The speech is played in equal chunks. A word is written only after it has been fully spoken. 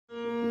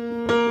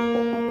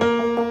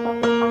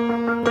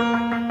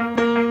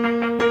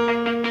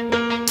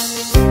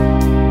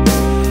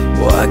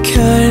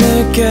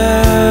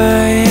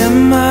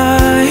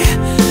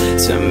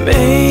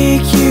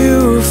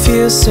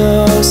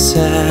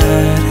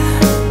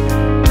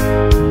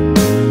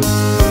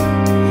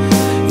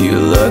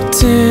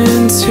looked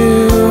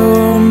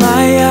into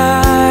my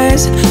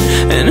eyes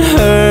and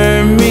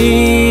hurt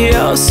me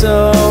oh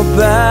so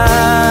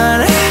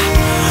bad.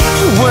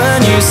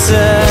 When you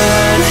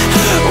said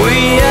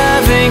we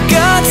haven't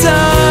got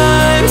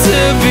time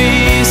to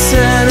be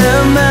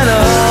sentimental,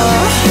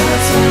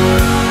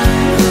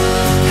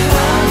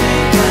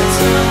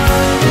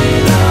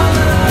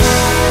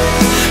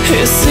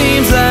 it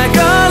seems like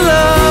our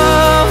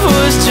love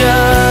was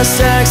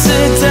just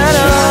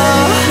accidental.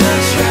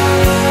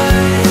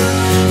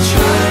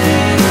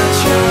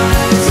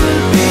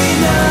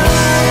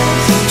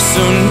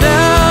 So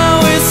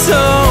now it's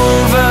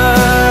over,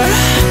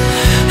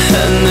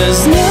 and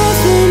there's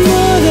nothing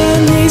more that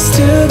needs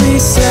to be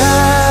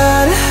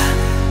said.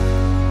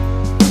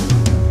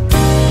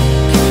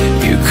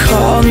 You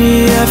called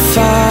me at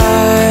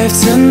 5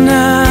 to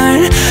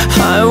 9.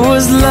 I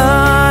was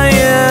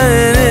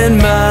lying in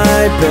my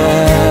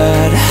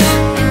bed.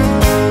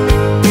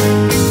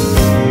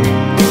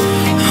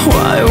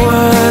 Why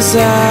was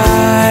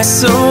I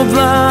so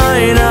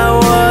blind? I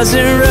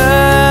wasn't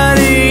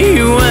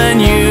ready when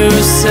you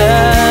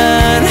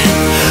said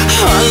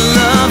our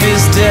love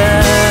is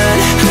dead.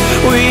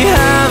 We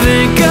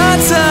haven't got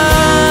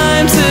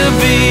time to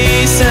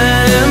be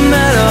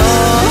sentimental.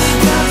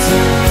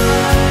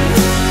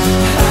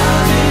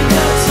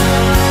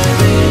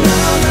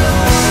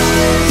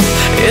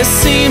 It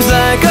seems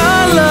like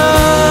our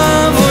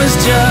love was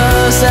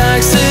just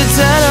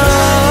accidental.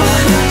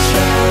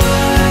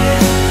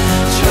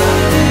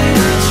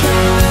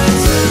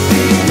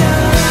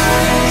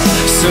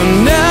 So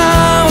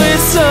now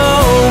it's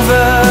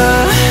over,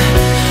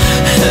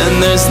 and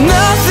there's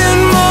nothing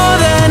more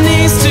that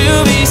needs to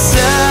be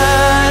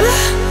said.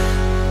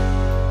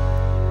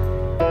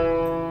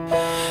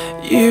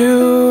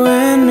 You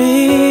and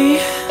me,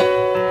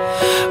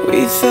 we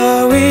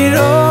thought we'd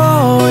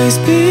always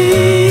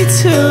be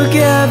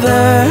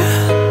together.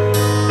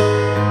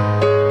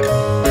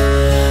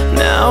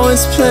 Now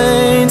it's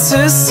plain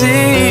to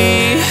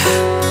see